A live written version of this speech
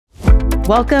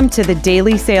Welcome to the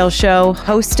Daily Sales Show,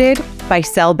 hosted by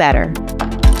Sell Better.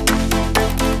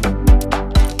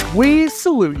 We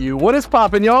salute you. What is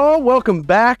poppin', y'all? Welcome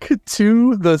back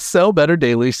to the Sell Better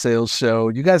Daily Sales Show.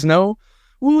 You guys know,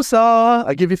 woosah.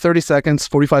 I give you 30 seconds,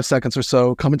 45 seconds or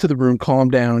so. Come into the room,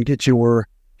 calm down, get your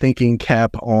thinking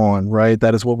cap on, right?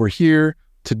 That is what we're here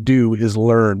to do, is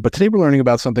learn. But today we're learning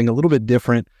about something a little bit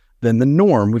different than the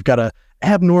norm. We've got a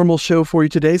abnormal show for you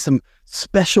today, some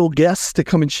special guests to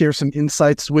come and share some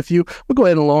insights with you. We'll go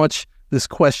ahead and launch this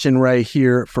question right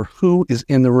here for who is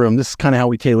in the room. This is kind of how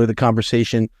we tailor the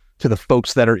conversation to the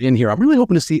folks that are in here. I'm really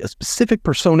hoping to see a specific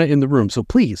persona in the room. So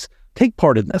please take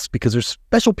part in this, because there's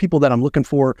special people that I'm looking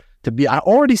for to be. I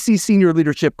already see senior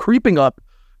leadership creeping up.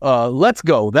 Let's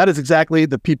go. That is exactly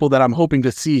the people that I'm hoping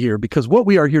to see here, because what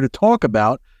we are here to talk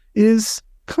about is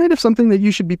kind of something that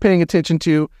you should be paying attention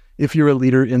to if you're a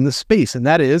leader in the space, and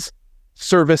that is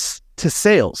service to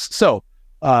sales. So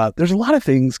there's a lot of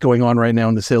things going on right now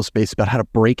in the sales space about how to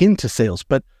break into sales,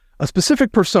 but a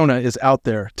specific persona is out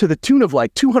there to the tune of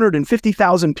like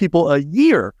 250,000 people a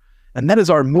year, and that is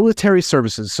our military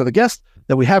services. So the guest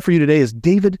that we have for you today is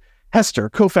David Hester,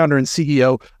 co-founder and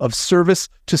CEO of Service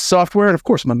to Software. And of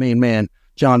course, my main man,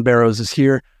 John Barrows, is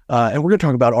here. And we're going to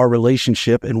talk about our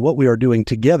relationship and what we are doing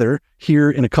together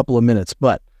here in a couple of minutes.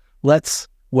 But let's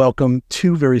welcome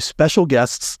two very special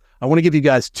guests. I want to give you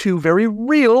guys two very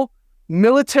real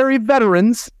military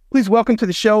veterans. Please welcome to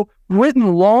the show,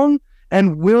 Britton Long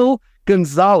and Will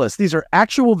Gonzalez. These are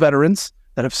actual veterans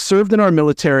that have served in our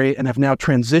military and have now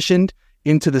transitioned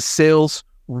into the sales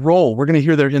role. We're going to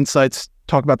hear their insights,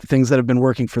 talk about the things that have been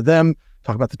working for them,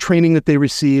 talk about the training that they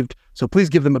received. So please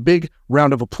give them a big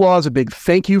round of applause, a big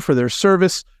thank you for their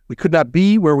service. We could not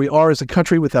be where we are as a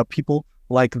country without people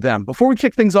like them. Before we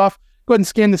kick things off, go ahead and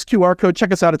scan this QR code.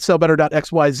 Check us out at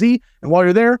sellbetter.xyz. And while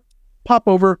you're there, pop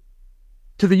over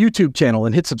to the YouTube channel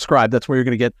and hit subscribe. That's where you're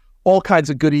going to get all kinds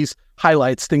of goodies,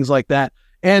 highlights, things like that.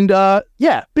 And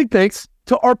big thanks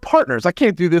to our partners. I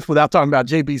can't do this without talking about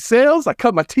JB Sales. I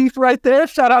cut my teeth right there.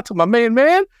 Shout out to my main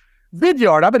man,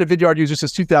 Vidyard. I've been a Vidyard user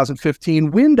since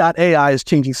 2015. Win.ai is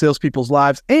changing salespeople's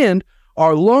lives. And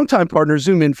our longtime partner,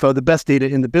 ZoomInfo, the best data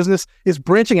in the business, is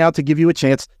branching out to give you a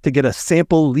chance to get a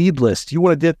sample lead list. You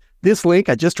want to get this link?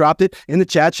 I just dropped it in the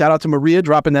chat. Shout out to Maria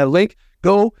dropping that link.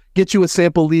 Go get you a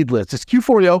sample lead list. It's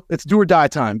Q4O. It's do or die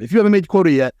time. If you haven't made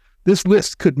quota yet, this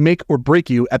list could make or break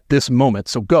you at this moment.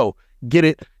 So go get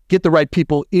it. Get the right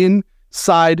people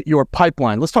inside your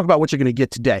pipeline. Let's talk about what you're going to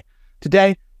get today.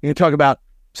 Today, we're going to talk about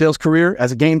sales career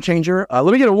as a game changer. Let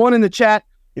me get a 1 in the chat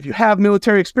if you have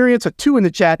military experience, a 2 in the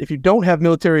chat if you don't have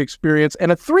military experience,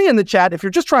 and a 3 in the chat if you're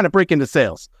just trying to break into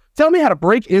sales. Tell me how to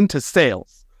break into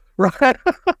sales, right?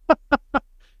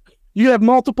 You have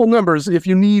multiple numbers if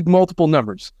you need multiple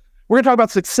numbers. We're going to talk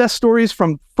about success stories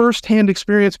from firsthand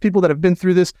experience, people that have been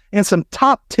through this, and some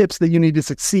top tips that you need to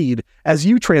succeed as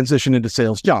you transition into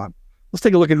sales. John, let's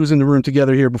take a look at who's in the room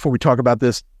together here before we talk about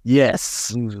this.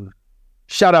 Yes.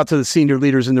 Shout out to the senior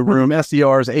leaders in the room,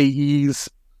 SDRs, AEs.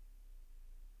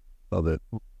 Love it.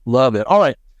 Love it. All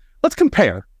right. Let's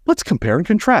compare. Let's compare and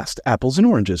contrast apples and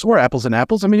oranges, or apples and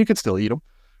apples. I mean, you could still eat them.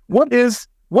 What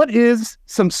is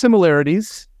some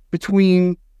similarities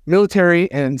between military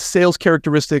and sales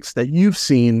characteristics that you've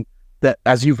seen that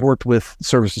as you've worked with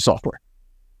Service to Software?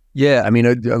 Yeah, I mean,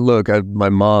 my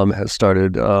mom has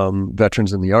started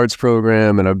Veterans in the Arts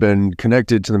program, and I've been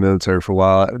connected to the military for a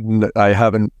while. I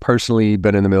haven't personally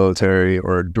been in the military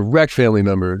or direct family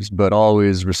members, but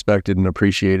always respected and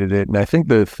appreciated it. And I think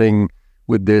the thing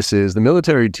with this is the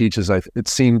military teaches, it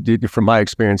seemed from my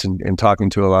experience and talking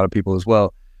to a lot of people as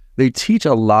well, they teach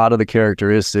a lot of the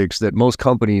characteristics that most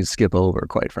companies skip over,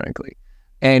 quite frankly,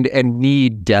 and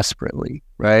need desperately,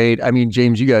 right? I mean,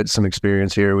 James, you got some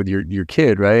experience here with your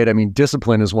kid, right? I mean,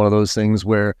 discipline is one of those things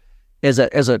where as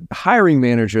a hiring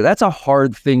manager, that's a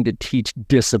hard thing to teach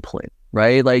discipline,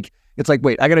 right? Like, it's like,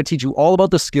 wait, I got to teach you all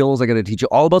about the skills. I got to teach you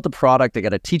all about the product. I got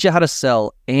to teach you how to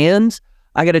sell, and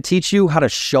I got to teach you how to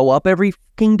show up every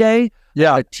fucking day.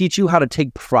 Yeah. I got to teach you how to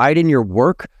take pride in your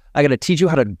work. I got to teach you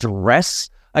how to dress.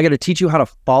 I got to teach you how to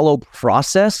follow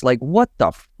process. Like, what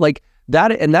the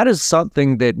that? And that is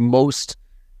something that most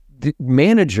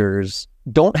managers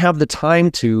don't have the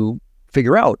time to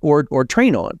figure out or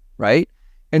train on, right?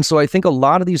 And so I think a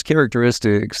lot of these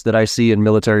characteristics that I see in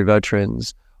military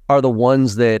veterans are the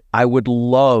ones that I would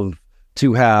love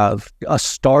to have a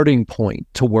starting point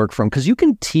to work from, because you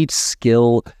can teach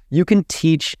skill, you can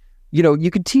teach,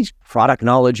 you can teach product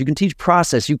knowledge, you can teach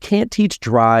process, you can't teach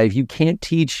drive, you can't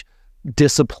teach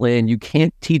discipline, you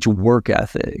can't teach work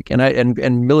ethic,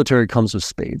 and military comes with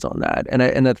spades on that.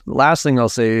 And the last thing I'll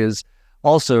say is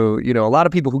also, you know, a lot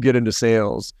of people who get into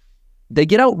sales, they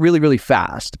get out really, really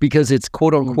fast because it's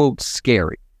quote unquote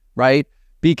scary, right?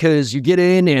 Because you get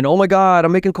in and, oh my God,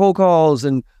 I'm making cold calls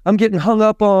and I'm getting hung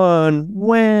up on.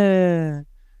 When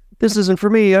this isn't for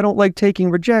me, I don't like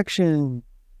taking rejection.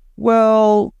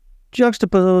 Well,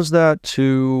 juxtapose that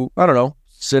to, I don't know,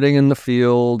 sitting in the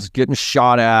fields, getting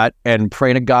shot at, and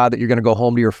praying to God that you're going to go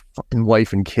home to your fucking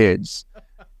wife and kids.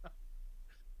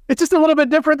 It's just a little bit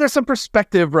different. There's some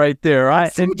perspective right there.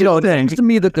 And you know, it seems to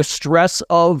me that the stress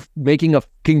of making a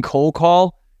fucking cold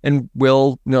call, and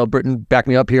Will, you know, Britton, back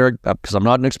me up here because I'm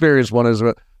not an experienced one,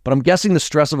 but I'm guessing the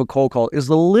stress of a cold call is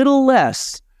a little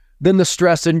less than the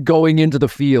stress in going into the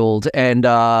field and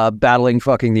battling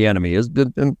fucking the enemy. Is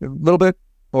a little bit,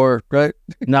 or right?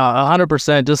 No,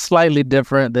 100%. Just slightly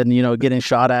different than, you know, getting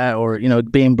shot at or, you know,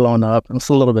 being blown up. It's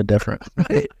a little bit different.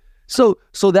 Right. So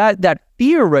that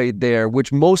fear right there,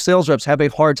 which most sales reps have a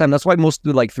hard time. That's why most,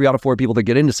 like 3 out of 4 people that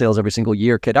get into sales every single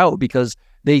year get out, because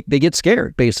they get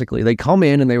scared. Basically, they come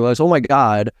in and they realize, oh my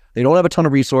God, they don't have a ton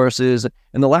of resources.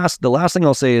 And the last thing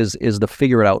I'll say is the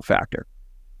figure it out factor.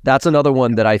 That's another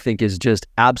one that I think is just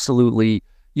absolutely,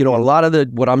 you know, a lot of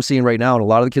what I'm seeing right now, and a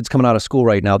lot of the kids coming out of school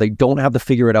right now, they don't have the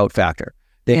figure it out factor.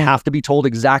 They have to be told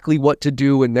exactly what to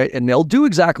do, and they'll do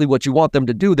exactly what you want them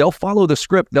to do. They'll follow the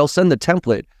script. They'll send the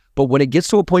template. But when it gets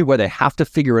to a point where they have to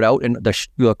figure it out and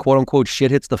the quote unquote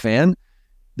shit hits the fan,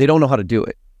 they don't know how to do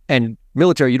it. And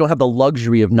military, you don't have the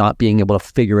luxury of not being able to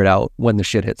figure it out when the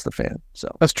shit hits the fan. So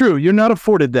that's true. You're not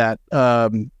afforded that.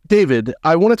 David,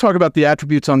 I want to talk about the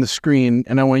attributes on the screen,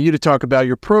 and I want you to talk about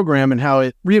your program and how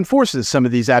it reinforces some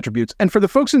of these attributes. And for the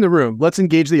folks in the room, let's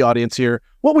engage the audience here.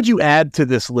 What would you add to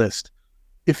this list?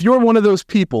 If you're one of those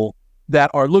people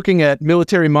that are looking at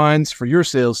military minds for your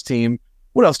sales team,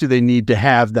 what else do they need to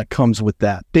have that comes with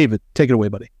that? David, take it away,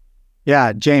 buddy.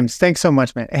 Yeah, James, thanks so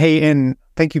much, man. Hey, and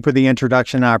thank you for the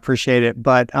introduction. I appreciate it.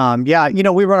 But yeah, you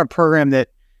know, we run a program that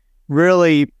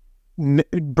really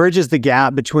bridges the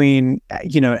gap between,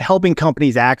 you know, helping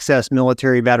companies access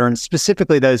military veterans,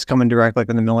 specifically those coming directly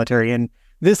from the military. And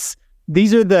these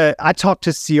are I talk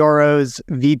to CROs,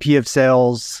 VP of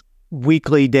sales,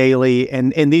 weekly, daily,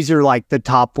 and these are like the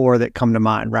top 4 that come to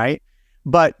mind, right?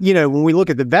 But, you know, when we look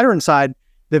at the veteran side,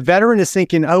 the veteran is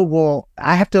thinking, oh, well,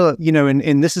 I have to, you know,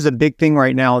 and this is a big thing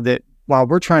right now that while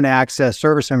we're trying to access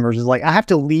service members is like, I have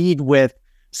to lead with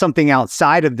something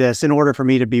outside of this in order for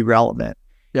me to be relevant.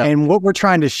 Yeah. And what we're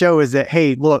trying to show is that,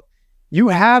 hey, look, you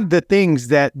have the things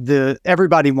that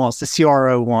everybody wants, the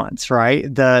CRO wants, right?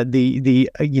 The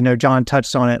you know, John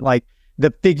touched on it, like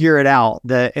the figure it out,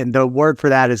 and the word for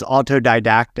that is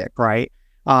autodidactic, right?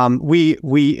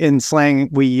 We in slang,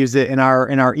 we use it in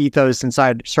our ethos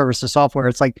inside Services Software.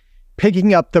 It's like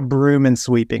picking up the broom and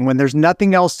sweeping. When there's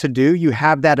nothing else to do, you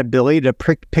have that ability to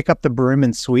pick up the broom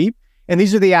and sweep. And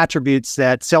these are the attributes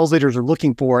that sales leaders are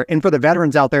looking for. And for the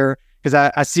veterans out there,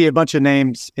 because I see a bunch of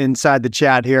names inside the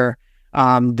chat here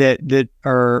that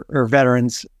are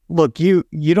veterans. Look, you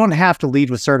don't have to lead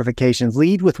with certifications.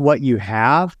 Lead with what you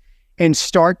have and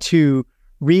start to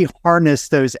reharness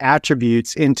those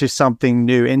attributes into something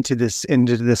new, into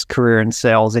this career in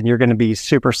sales, and you're going to be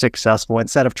super successful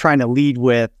instead of trying to lead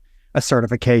with a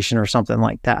certification or something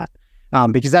like that.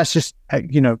 Because that's just,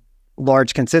 you know,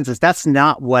 large consensus. That's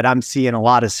not what I'm seeing a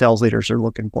lot of sales leaders are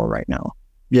looking for right now.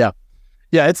 Yeah.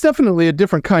 Yeah, it's definitely a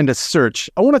different kind of search.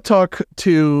 I want to talk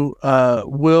to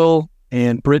Will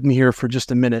and Britton here for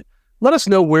just a minute. Let us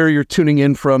know where you're tuning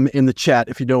in from in the chat,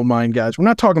 if you don't mind, guys. We're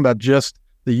not talking about just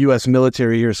the U.S.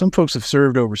 military here. Some folks have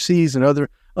served overseas and other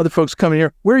folks coming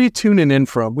here. Where are you tuning in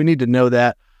from? We need to know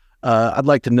that. I'd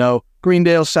like to know.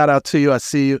 Greendale, shout out to you. I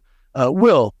see you.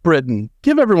 Will, Britton,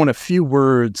 give everyone a few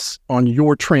words on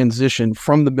your transition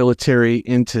from the military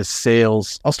into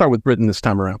sales. I'll start with Britton this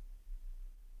time around.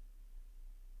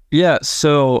 Yeah,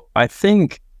 so I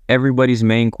think everybody's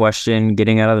main question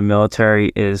getting out of the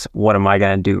military is, what am I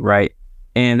going to do, right?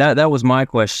 And that was my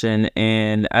question.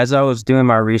 And as I was doing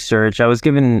my research, I was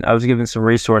given some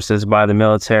resources by the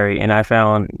military, and I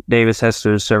found Davis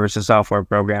Hester's Services Software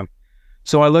program.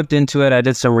 So I looked into it, I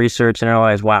did some research, and I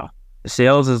realized, wow,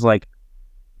 sales is like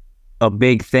a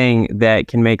big thing that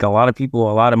can make a lot of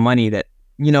people a lot of money that,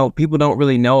 you know, people don't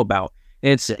really know about.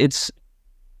 It's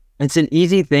an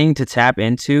easy thing to tap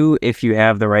into if you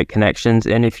have the right connections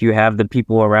and if you have the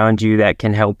people around you that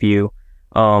can help you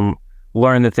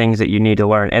learn the things that you need to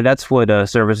learn. And that's what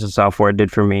Services Software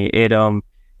did for me. It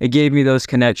gave me those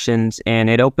connections, and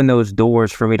it opened those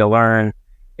doors for me to learn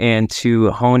and to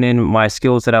hone in my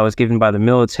skills that I was given by the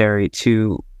military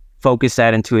to focus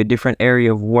that into a different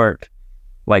area of work,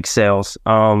 like sales.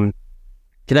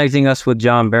 Connecting us with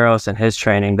John Barros and his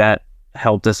training, that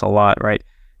helped us a lot, right?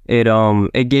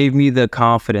 It gave me the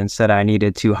confidence that I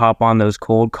needed to hop on those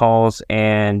cold calls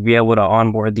and be able to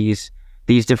onboard these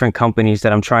different companies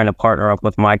that I'm trying to partner up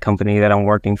with my company that I'm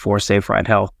working for, Safe Ride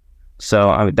Health.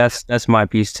 So that's my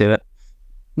piece to it.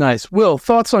 Nice. Will,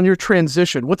 thoughts on your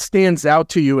transition? What stands out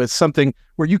to you as something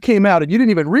where you came out and you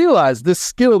didn't even realize this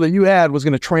skill that you had was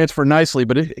going to transfer nicely,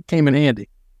 but it came in handy?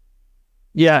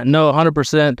 Yeah, no,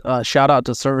 100%. Shout out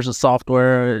to Services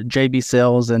Software, JB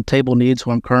Sales, and Table Needs,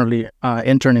 who I'm currently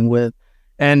interning with.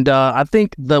 And I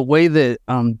think the way that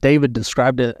David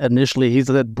described it initially, he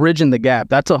said bridging the gap.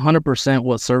 That's 100%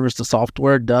 what Service to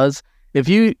Software does. If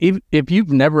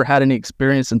you've never had any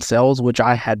experience in sales, which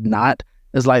I had not,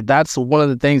 is like that's one of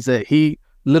the things that he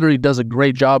literally does a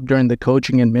great job during the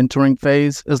coaching and mentoring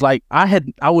phase. Is like I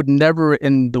would never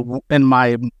in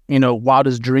my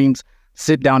wildest dreams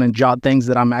sit down and jot things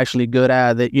that I'm actually good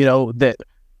at that that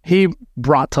he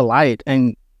brought to light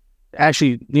and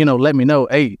actually let me know,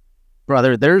 hey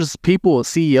brother, there's people,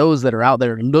 CEOs that are out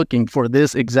there looking for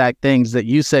this exact things that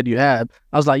you said you had.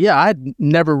 I was like, yeah, I'd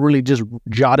never really just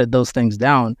jotted those things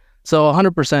down. So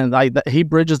 100%, like he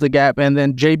bridges the gap. And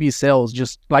then JB Sales,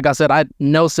 just like I said, I had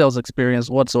no sales experience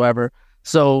whatsoever.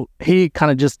 So he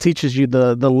kind of just teaches you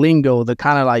the lingo, the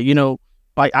kind of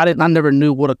like I never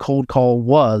knew what a cold call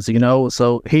was,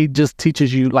 So he just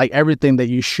teaches you like everything that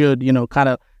you should, kind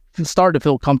of start to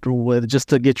feel comfortable with just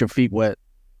to get your feet wet.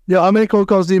 Yeah, how many cold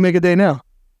calls do you make a day now?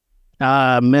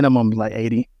 Minimum like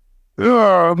 80.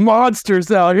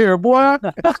 Monsters out here, boy.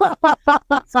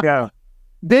 Let's go.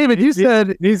 David, you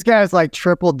said these guys like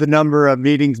tripled the number of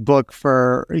meetings booked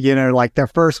for, like their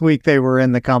first week they were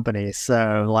in the company.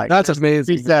 So like that's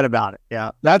amazing. He said about it. Yeah.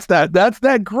 That's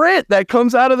that grit that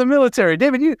comes out of the military.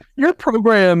 David, your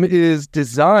program is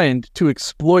designed to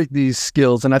exploit these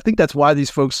skills. And I think that's why these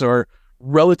folks are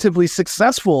relatively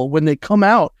successful when they come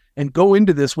out and go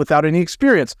into this without any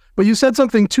experience. But you said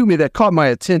something to me that caught my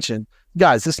attention.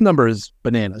 Guys, this number is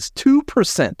bananas.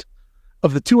 2%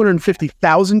 of the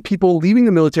 250,000 people leaving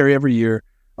the military every year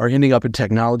are ending up in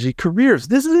technology careers.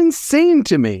 This is insane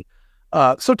to me.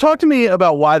 So talk to me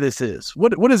about why this is.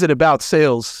 What is it about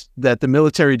sales that the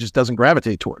military just doesn't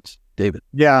gravitate towards, David?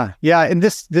 Yeah. And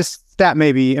this stat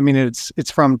maybe,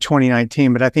 it's from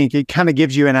 2019, but I think it kind of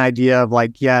gives you an idea of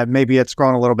like, yeah, maybe it's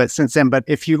grown a little bit since then. But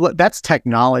if you look, that's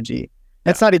technology.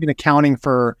 That's not even accounting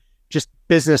for just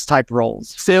business type roles.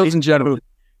 Sales in general.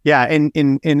 Yeah,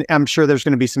 and I'm sure there's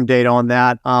going to be some data on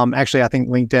that. Actually, I think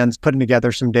LinkedIn's putting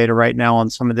together some data right now on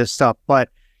some of this stuff. But,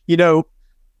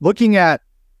 looking at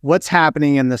what's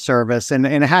happening in the service, and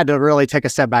I had to really take a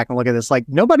step back and look at this. Like,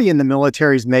 nobody in the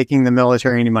military is making the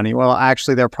military any money. Well,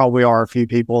 actually, there probably are a few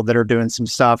people that are doing some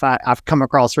stuff I've come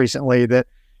across recently that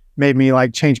made me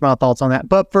like change my thoughts on that.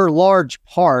 But for large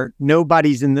part,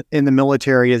 nobody's in the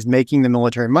military is making the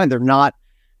military money.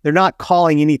 They're not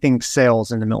calling anything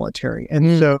sales in the military.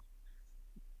 And so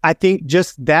I think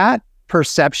just that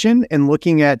perception and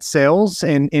looking at sales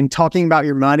and talking about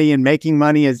your money and making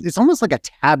money it's almost like a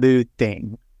taboo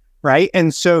thing, right?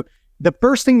 And so the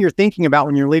first thing you're thinking about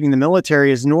when you're leaving the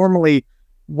military is normally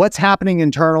what's happening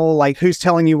internal, like who's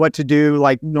telling you what to do,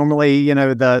 like normally,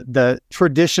 the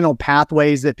traditional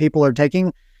pathways that people are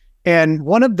taking. And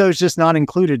one of those just not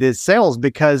included is sales,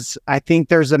 because I think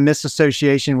there's a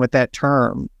misassociation with that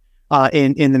term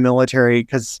in the military.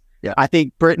 Because I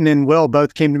think Britton and Will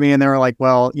both came to me and they were like,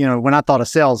 well, when I thought of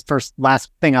sales,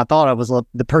 last thing I thought of was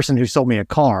the person who sold me a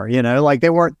car, like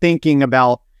they weren't thinking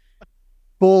about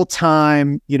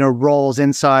full-time, roles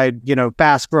inside,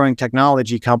 fast-growing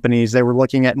technology companies. They were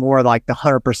looking at more like the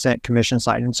 100% commission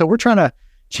side. And so we're trying to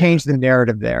change the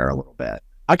narrative there a little bit.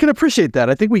 I can appreciate that.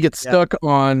 I think we get stuck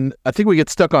on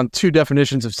two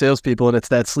definitions of salespeople, and it's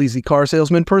that sleazy car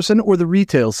salesman person or the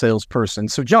retail salesperson.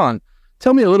 So John,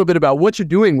 tell me a little bit about what you're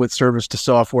doing with Service to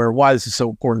Software, why this is so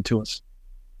important to us.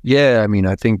 Yeah,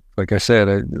 I think, like I said,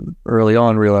 I early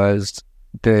on realized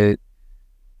that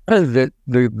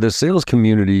the sales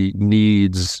community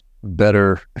needs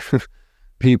better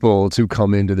people to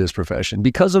come into this profession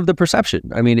because of the perception.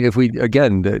 If we,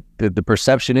 again, the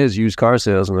perception is used car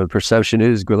sales and the perception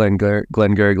is Glengarry,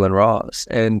 Glen Ross.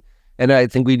 And I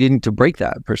think we need to break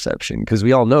that perception, because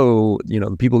we all know,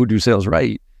 the people who do sales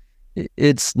right,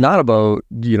 it's not about,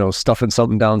 stuffing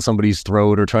something down somebody's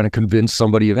throat or trying to convince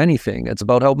somebody of anything. It's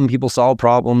about helping people solve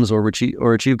problems or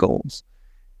achieve goals.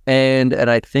 And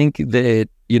I think that,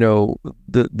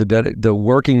 the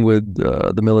working with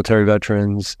the military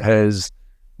veterans has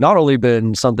not only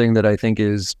been something that I think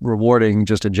is rewarding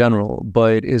just in general,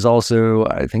 but is also,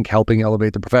 I think, helping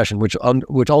elevate the profession, which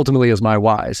ultimately is my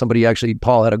why.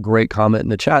 Paul had a great comment in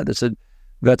the chat that said,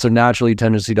 vets are naturally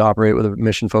tendency to operate with a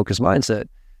mission-focused mindset.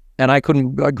 And I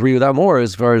couldn't agree with that more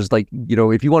as far as like,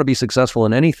 if you want to be successful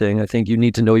in anything, I think you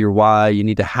need to know your why. You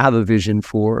need to have a vision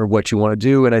for what you want to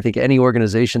do. And I think any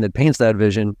organization that paints that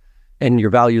vision and your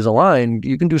values align,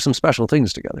 you can do some special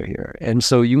things together here. And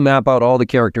so you map out all the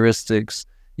characteristics,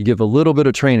 you give a little bit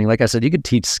of training. Like I said, you could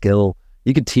teach skill,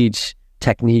 you could teach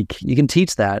technique, you can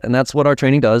teach that. And that's what our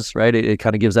training does, right? It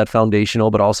kind of gives that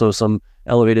foundational, but also some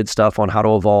elevated stuff on how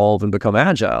to evolve and become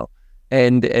agile.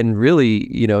 And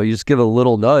really, you just give a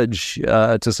little nudge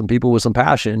to some people with some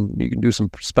passion. You can do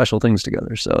some special things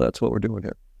together. So that's what we're doing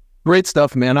here. Great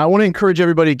stuff, man. I want to encourage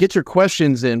everybody to get your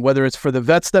questions in, whether it's for the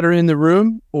vets that are in the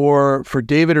room or for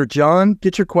David or John.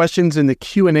 Get your questions in the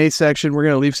Q&A section. We're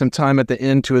going to leave some time at the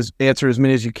end to answer as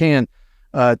many as you can.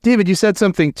 David, you said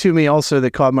something to me also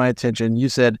that caught my attention. You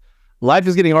said, life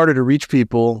is getting harder to reach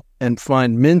people and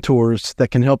find mentors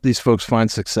that can help these folks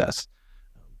find success.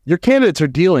 Your candidates are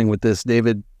dealing with this,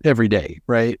 David, every day,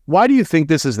 right? Why do you think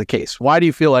this is the case? Why do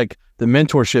you feel like the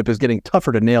mentorship is getting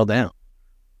tougher to nail down?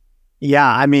 Yeah,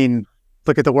 I mean,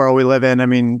 look at the world we live in. I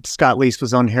mean, Scott Leese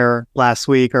was on here last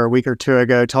week or a week or two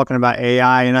ago talking about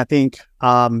AI. And I think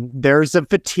there's a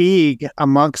fatigue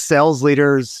amongst sales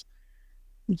leaders,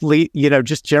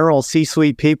 just general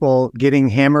C-suite people getting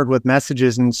hammered with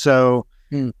messages. And so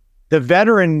the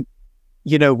veteran,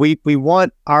 we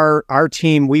want our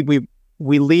team,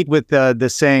 we lead with the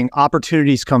saying,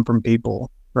 opportunities come from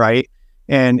people, right?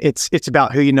 And it's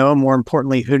about who you know, and more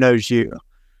importantly, who knows you.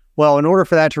 Well, in order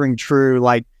for that to ring true,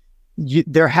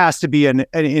 there has to be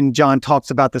and John talks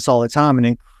about this all the time, an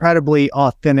incredibly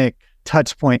authentic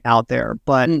touch point out there.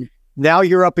 But now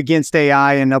you're up against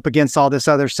AI and up against all this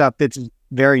other stuff that's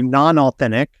very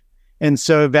non-authentic. And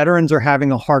so veterans are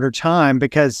having a harder time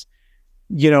because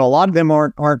a lot of them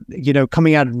aren't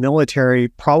coming out of the military,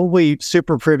 probably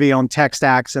super privy on tech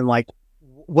stacks and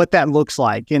what that looks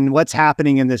like and what's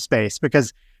happening in this space.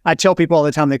 Because I tell people all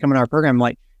the time they come in our program,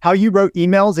 like, how you wrote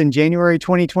emails in January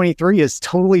 2023 is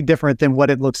totally different than what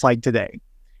it looks like today.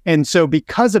 And so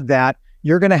because of that,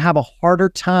 you're going to have a harder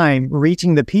time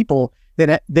reaching the people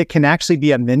that can actually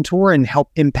be a mentor and help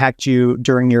impact you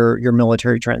during your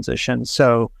military transition.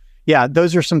 So yeah,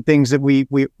 those are some things that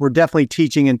we're definitely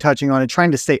teaching and touching on and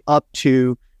trying to stay up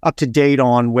to date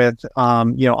on with,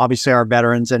 obviously our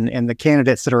veterans and the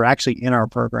candidates that are actually in our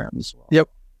programs. Yep.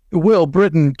 Will,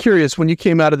 Britton, curious, when you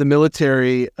came out of the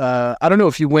military, I don't know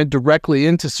if you went directly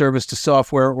into service to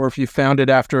software or if you found it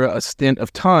after a stint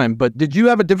of time, but did you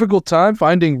have a difficult time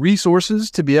finding resources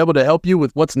to be able to help you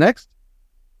with what's next?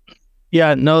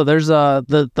 Yeah, no, there's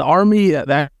the Army,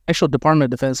 the actual Department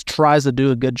of Defense tries to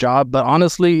do a good job, but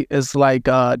honestly, it's like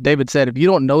David said, if you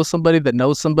don't know somebody that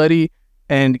knows somebody,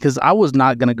 and because I was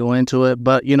not going to go into it,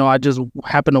 but I just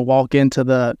happened to walk into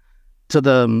the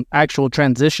actual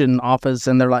transition office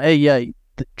and they're like, hey, yeah,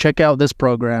 check out this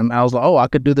program. I was like, oh, I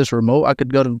could do this remote. I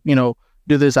could go to,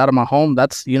 do this out of my home.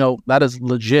 That's, that is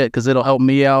legit because it'll help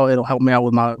me out. It'll help me out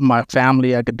with my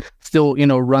family. I could still,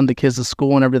 run the kids to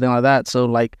school and everything like that.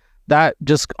 So that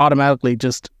just automatically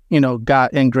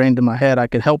got ingrained in my head. I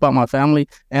could help out my family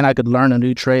and I could learn a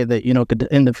new trade that, could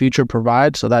in the future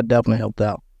provide. So that definitely helped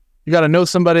out. You got to know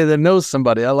somebody that knows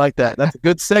somebody. I like that. That's a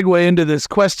good segue into this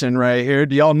question right here.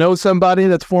 Do y'all know somebody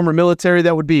that's former military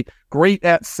that would be great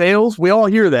at sales? We all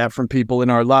hear that from people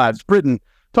in our lives. Britton,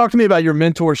 talk to me about your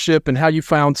mentorship and how you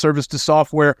found service to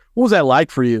software. What was that like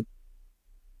for you?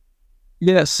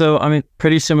 Yeah, so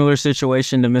pretty similar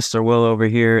situation to Mr. Will over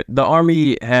here. The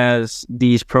Army has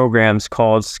these programs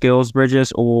called Skills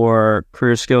Bridges or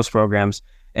Career Skills Programs.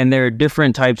 And there are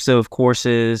different types of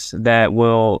courses that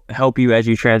will help you as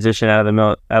you transition out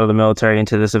of the military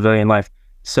into the civilian life.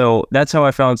 So that's how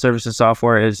I found service to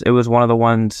software. It was one of the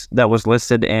ones that was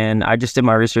listed, and I just did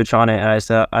my research on it.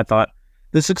 And I thought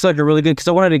this looks like a really good, because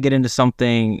I wanted to get into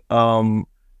something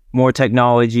more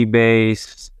technology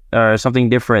based or something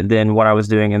different than what I was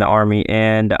doing in the Army.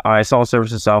 And I saw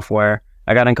service to software.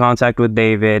 I got in contact with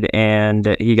David,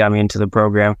 and he got me into the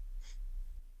program.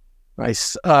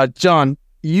 Nice, John.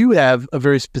 You have a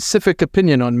very specific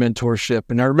opinion on mentorship.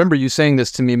 And I remember you saying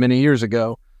this to me many years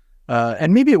ago.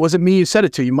 And maybe it wasn't me you said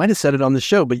it to. You might have said it on the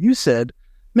show, but you said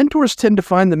mentors tend to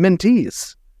find the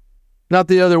mentees, not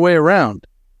the other way around.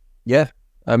 Yeah.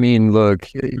 Look,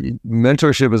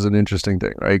 mentorship is an interesting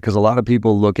thing, right? Because a lot of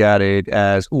people look at it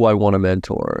as, oh, I want a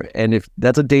mentor. And if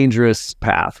that's a dangerous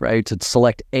path, right? To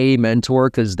select a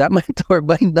mentor, because that mentor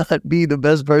might not be the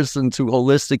best person to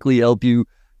holistically help you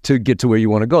to get to where you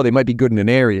want to go. They might be good in an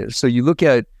area. So you look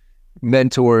at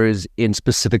mentors in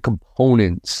specific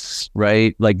components,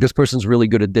 right? Like this person's really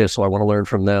good at this, so I want to learn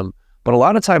from them. But a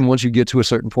lot of time, once you get to a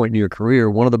certain point in your career,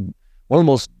 one of one of the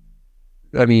most,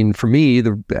 I mean, for me,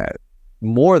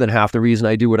 more than half the reason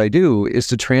I do what I do is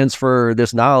to transfer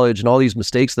this knowledge and all these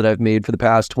mistakes that I've made for the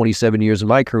past 27 years of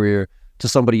my career to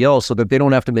somebody else so that they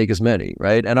don't have to make as many,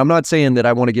 right? And I'm not saying that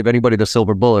I want to give anybody the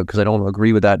silver bullet, because I don't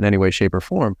agree with that in any way, shape, or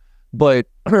form. But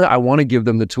I want to give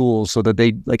them the tools so that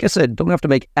they, like I said, don't have to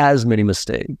make as many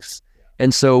mistakes.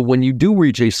 And so when you do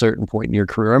reach a certain point in your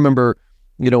career, I remember,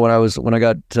 when I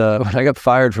got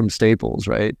fired from Staples,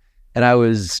 right? And I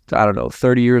was, I don't know,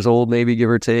 30 years old, maybe, give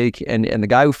or take. And the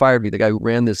guy who fired me, the guy who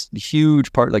ran this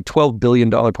huge part, like $12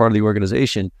 billion part of the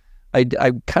organization, I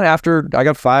kind of, after I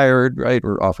got fired, right,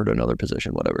 or offered another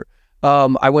position, whatever,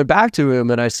 I went back to him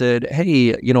and I said,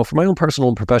 hey, for my own personal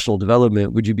and professional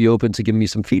development, would you be open to giving me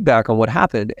some feedback on what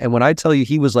happened? And when I tell you,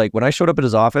 he was like, when I showed up at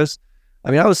his office,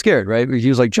 I mean, I was scared, right? He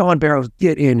was like, John Barrows,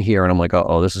 get in here. And I'm like,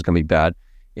 oh, this is going to be bad.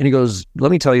 And he goes,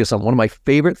 let me tell you something. One of my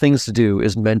favorite things to do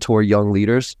is mentor young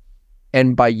leaders.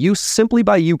 And simply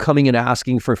by you coming and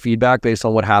asking for feedback based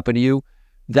on what happened to you,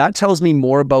 that tells me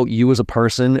more about you as a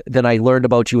person than I learned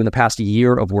about you in the past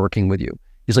year of working with you.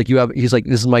 He's like,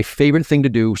 this is my favorite thing to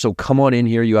do. So come on in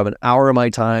here. You have an hour of my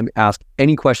time. Ask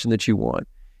any question that you want.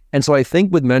 And so I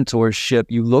think with mentorship,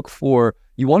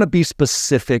 you want to be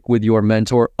specific with your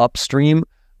mentor upstream,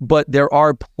 but there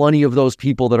are plenty of those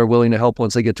people that are willing to help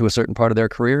once they get to a certain part of their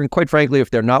career. And quite frankly,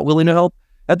 if they're not willing to help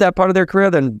at that part of their career,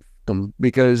 then them,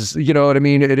 because you know what I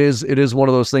mean, it is one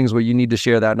of those things where you need to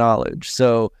share that knowledge.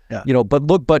 So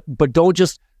but don't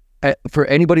just for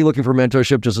anybody looking for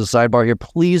mentorship, just a sidebar here,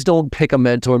 please don't pick a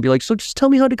mentor and be like, so just tell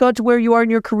me how to get to where you are in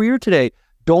your career today.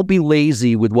 Don't be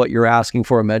lazy with what you're asking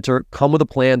for a mentor. Come with a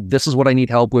plan. This is what I need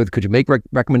help with. Could you make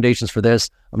recommendations for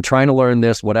this? I'm trying to learn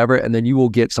this, whatever. And then you will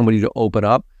get somebody to open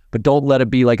up, but don't let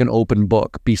it be like an open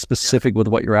book. Be specific with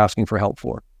what you're asking for help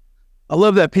for. I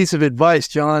love that piece of advice,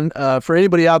 John. For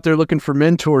anybody out there looking for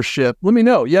mentorship, let me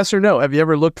know, yes or no. Have you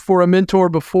ever looked for a mentor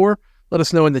before? Let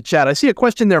us know in the chat. I see a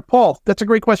question there. Paul, that's a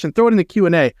great question. Throw it in the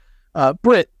Q&A.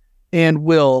 Britt and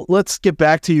Will, let's get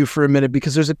back to you for a minute,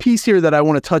 because there's a piece here that I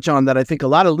want to touch on that I think a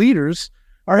lot of leaders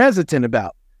are hesitant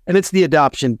about, and it's the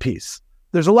adoption piece.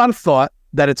 There's a lot of thought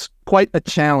that it's quite a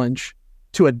challenge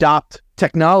to adopt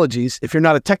technologies if you're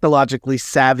not a technologically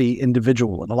savvy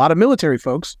individual. And a lot of military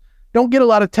folks don't get a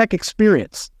lot of tech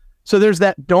experience. So there's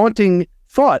that daunting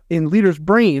thought in leaders'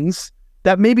 brains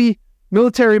that maybe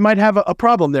military might have a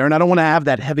problem there, and I don't want to have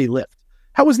that heavy lift.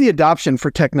 How was the adoption for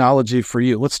technology for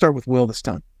you? Let's start with Will this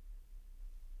time.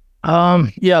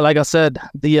 Yeah, like I said,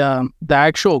 the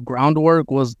actual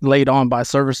groundwork was laid on by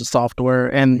Services Software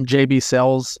and JB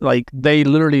Sales. Like they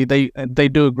literally, they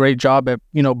do a great job at,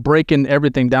 breaking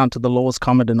everything down to the lowest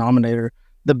common denominator.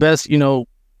 The best,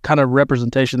 kind of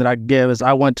representation that I give is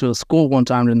I went to a school one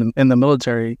time in the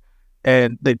military,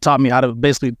 and they taught me how to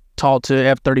basically talk to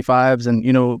F-35s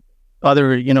and,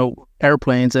 other,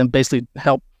 airplanes, and basically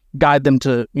help guide them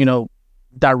to,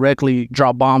 directly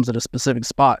drop bombs at a specific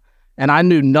spot. And I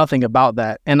knew nothing about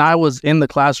that. And I was in the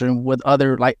classroom with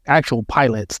other like actual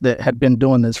pilots that had been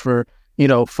doing this for,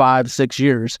 5-6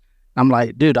 years. I'm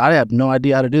like, dude, I have no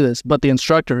idea how to do this. But the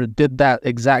instructor did that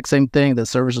exact same thing that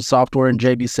Services Software and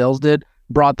JB Sales did,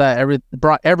 brought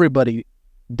everybody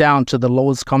down to the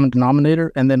lowest common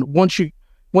denominator. And then once you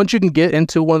can get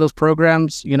into one of those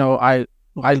programs, I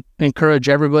encourage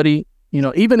everybody,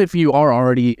 even if you are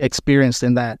already experienced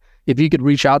in that, if you could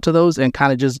reach out to those and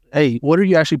kind of just, hey, what are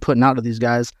you actually putting out to these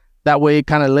guys? That way it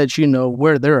kind of lets you know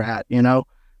where they're at,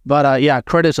 But yeah,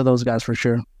 credit to those guys for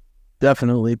sure.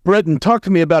 Definitely. Britton, talk to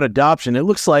me about adoption. It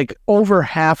looks like over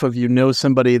half of you know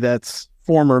somebody that's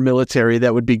former military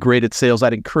that would be great at sales.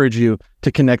 I'd encourage you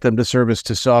to connect them to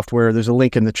Services Software. There's a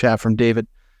link in the chat from David.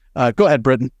 Go ahead,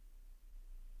 Britton.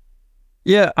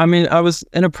 Yeah, I mean, I was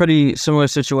in a pretty similar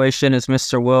situation as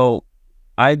Mr. Will.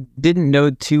 I didn't know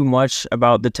too much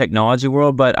about the technology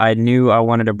world, but I knew I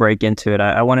wanted to break into it.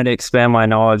 I wanted to expand my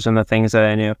knowledge on the things that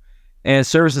I knew. And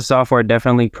Services Software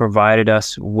definitely provided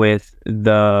us with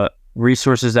the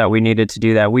resources that we needed to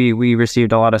do that. We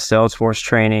received a lot of Salesforce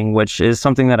training, which is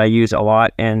something that I use a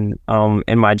lot in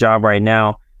my job right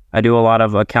now. I do a lot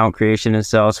of account creation in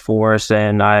Salesforce,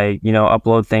 and I,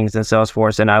 upload things in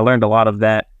Salesforce, and I learned a lot of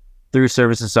that through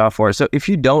Services Software. So if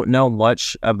you don't know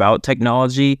much about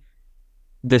technology,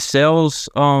 the sales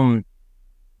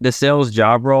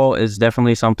job role is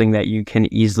definitely something that you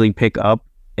can easily pick up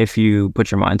if you put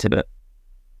your mind to it.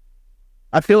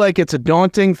 I feel like it's a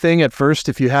daunting thing at first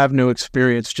if you have no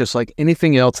experience, just like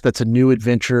anything else that's a new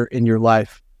adventure in your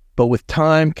life. But with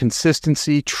time,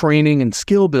 consistency, training, and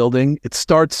skill building, it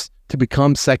starts to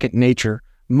become second nature,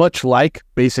 much like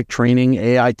basic training,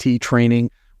 AIT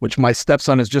training, which my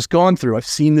stepson has just gone through. I've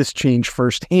seen this change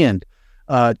firsthand.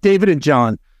 David and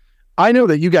John, I know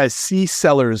that you guys see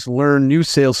sellers learn new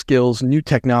sales skills, new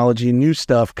technology, new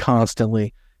stuff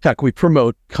constantly. Heck, we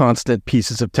promote constant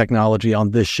pieces of technology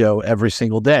on this show every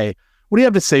single day. What do you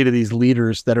have to say to these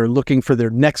leaders that are looking for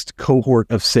their next cohort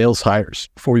of sales hires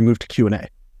before we move to Q&A?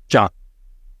 John.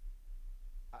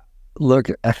 Look,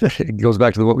 it goes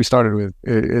back to what we started with.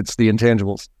 It's the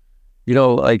intangibles.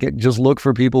 Just look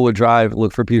for people with drive,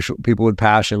 look for people with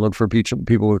passion, look for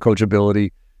people with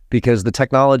coachability, because the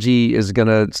technology is going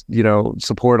to,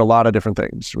 support a lot of different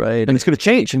things, right? And it's going to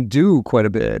change and do quite a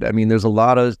bit. I mean, there's a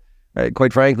lot of,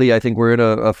 quite frankly, I think we're in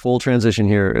a full transition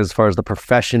here as far as the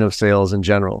profession of sales in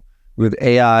general, with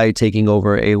AI taking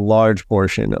over a large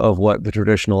portion of what the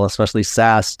traditional, especially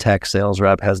SaaS tech sales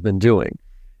rep has been doing.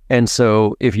 And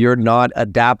so if you're not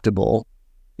adaptable,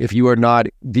 if you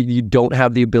don't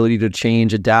have the ability to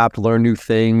change, adapt, learn new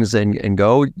things and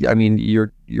go, I mean,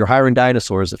 you're hiring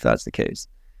dinosaurs if that's the case.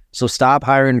 So stop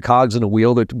hiring cogs in a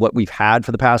wheel that what we've had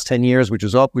for the past 10 years, which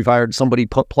is we've hired somebody,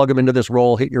 plug them into this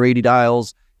role, hit your 80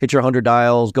 dials, hit your 100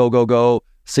 dials, go.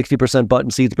 60%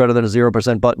 button seat's better than a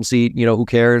 0% button seat. Who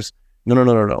cares?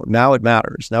 No. Now it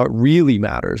matters. Now it really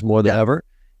matters more than ever.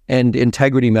 And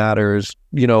integrity matters.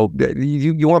 You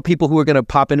want people who are going to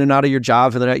pop in and out of your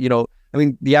job for the next, I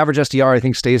mean, the average SDR, I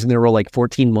think, stays in their role like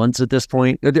 14 months at this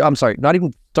point. I'm sorry, not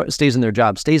even stays in their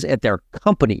job, stays at their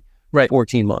company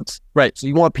 14 months. Right. So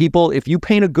you want people, if you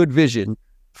paint a good vision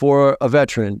for a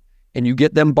veteran and you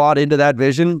get them bought into that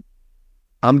vision,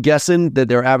 I'm guessing that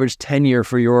their average tenure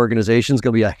for your organization is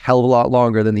going to be a hell of a lot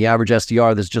longer than the average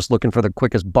SDR that's just looking for the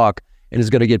quickest buck and is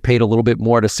going to get paid a little bit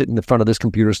more to sit in the front of this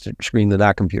computer screen than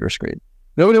that computer screen.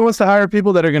 Nobody wants to hire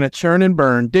people that are going to churn and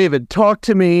burn. David, talk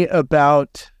to me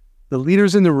about the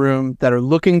leaders in the room that are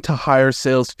looking to hire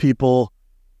salespeople.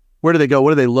 Where do they go?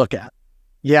 What do they look at?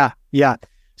 Yeah.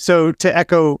 So to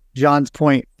echo John's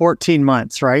point, 14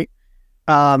 months, right?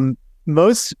 If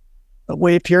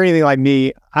you're anything like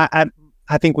me,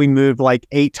 I think we moved like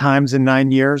 8 times in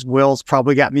 9 years. Will's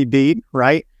probably got me beat,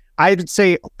 right? I'd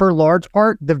say for large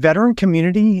part, the veteran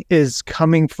community is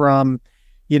coming from,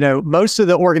 most of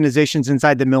the organizations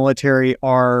inside the military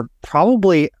are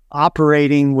probably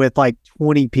operating with like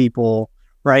 20 people,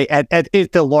 right? At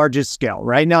the largest scale,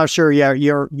 right? Now, sure,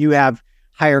 you have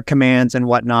higher commands and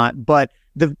whatnot, but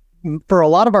for a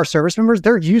lot of our service members,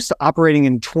 they're used to operating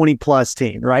in 20 plus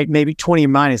team, right? Maybe 20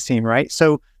 minus team, right?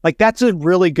 So like that's a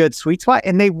really good sweet spot,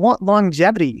 and they want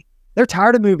longevity. They're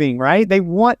tired of moving, right? They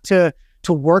want to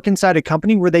work inside a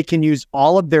company where they can use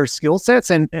all of their skill sets.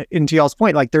 And to y'all's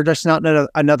point, like they're just not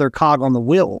another cog on the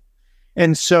wheel.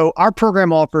 And so our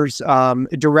program offers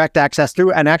direct access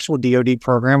through an actual DoD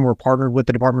program. We're partnered with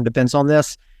the Department of Defense on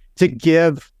this to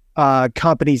give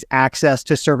companies access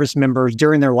to service members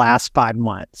during their last 5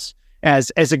 months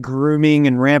as a grooming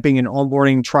and ramping and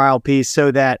onboarding trial piece,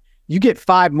 so that you get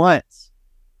 5 months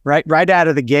right out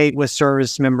of the gate with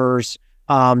service members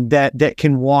that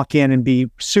can walk in and be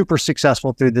super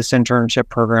successful through this internship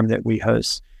program that we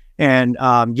host. And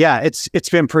it's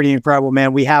been pretty incredible,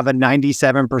 man. We have a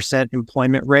 97%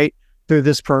 employment rate through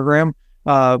this program,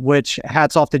 which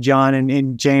hats off to John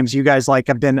and James. You guys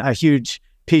have been a huge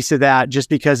piece of that just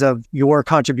because of your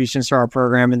contributions to our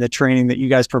program and the training that you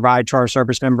guys provide to our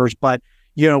service members. But,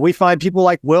 we find people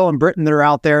like Will and Britton that are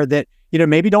out there that,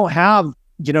 maybe don't have,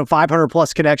 500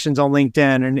 plus connections on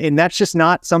LinkedIn. And that's just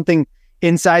not something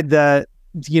inside the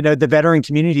veteran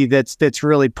community that's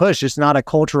really pushed. It's not a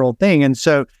cultural thing. And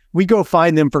so we go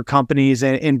find them for companies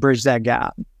and bridge that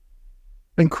gap.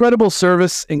 Incredible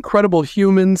service, incredible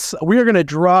humans. We are going to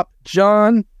drop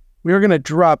John. We are going to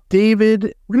drop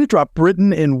David. We're going to drop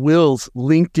Britton and Will's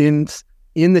LinkedIn's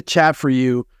in the chat for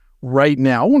you right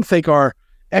now. I want to thank our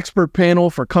expert panel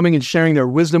for coming and sharing their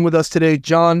wisdom with us today.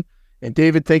 John and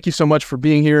David, thank you so much for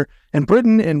being here. And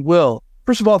Britton and Will,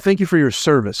 first of all, thank you for your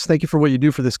service. Thank you for what you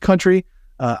do for this country.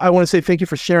 I want to say thank you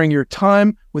for sharing your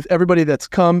time with everybody that's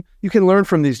come. You can learn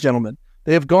from these gentlemen.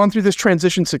 They have gone through this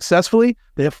transition successfully.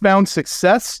 They have found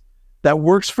success that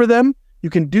works for them.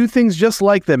 You can do things just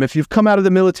like them. If you've come out of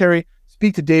the military,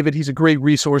 speak to David. He's a great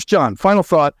resource. John, final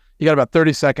thought. You got about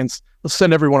 30 seconds. Let's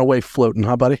send everyone away floating,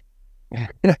 huh, buddy?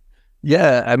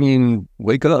 Yeah, I mean,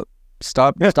 wake up.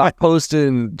 Stop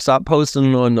posting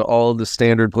on all the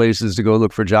standard places to go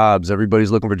look for jobs. Everybody's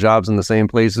looking for jobs in the same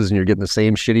places, and you're getting the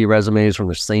same shitty resumes from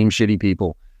the same shitty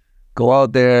people. Go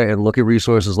out there and look at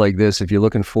resources like this if you're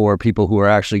looking for people who are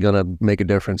actually going to make a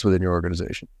difference within your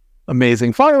organization.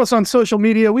 Amazing. Follow us on social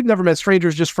media. We've never met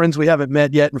strangers, just friends we haven't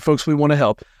met yet, and folks we want to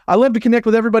help. I love to connect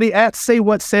with everybody at Say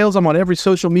What Sales. I'm on every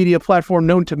social media platform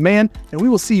known to man, and we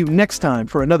will see you next time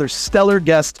for another stellar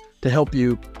guest to help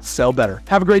you sell better.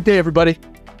 Have a great day, everybody.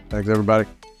 Thanks, everybody.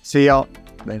 See y'all.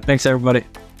 Thanks, everybody.